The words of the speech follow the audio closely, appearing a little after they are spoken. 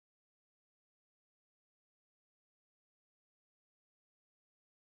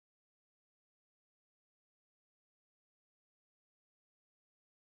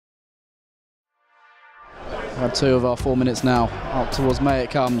Had 2 of our 4 minutes now. Up towards May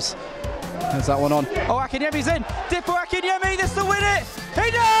it comes. There's that one on. Oh, Akinyemi's in. Dippo Akinyemi, this to win it. He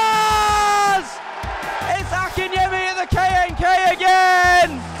does! It's Akinyemi at the KNK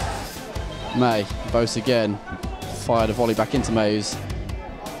again! May, boasts again. Fired a volley back into May, who's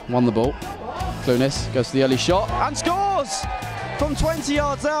won the ball. Clunis goes to the early shot and scores! From 20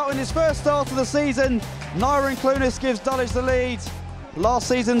 yards out in his first start of the season, Nyron Clunis gives Dulwich the lead. Last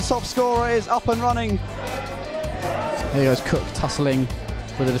season's top scorer is up and running. Here goes Cook tussling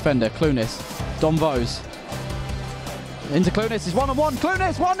with the defender, Clunis. Don Vos. Into Clunis, he's 1-on-1.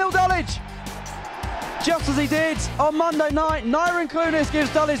 Clunis, 1-0 Dulwich! Just as he did on Monday night, Nyron Clunis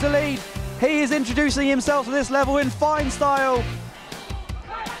gives Dulwich the lead. He is introducing himself to this level in fine style.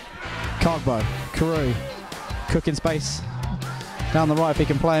 Cogbo, Carew, Cook in space. Down the right if he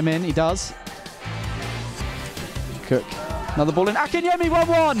can play him in, he does. Cook, another ball in. Akinyemi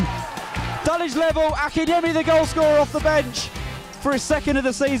 1-1. Dulwich level, Akinyemi the goal scorer off the bench for his second of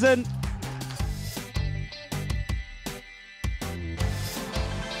the season.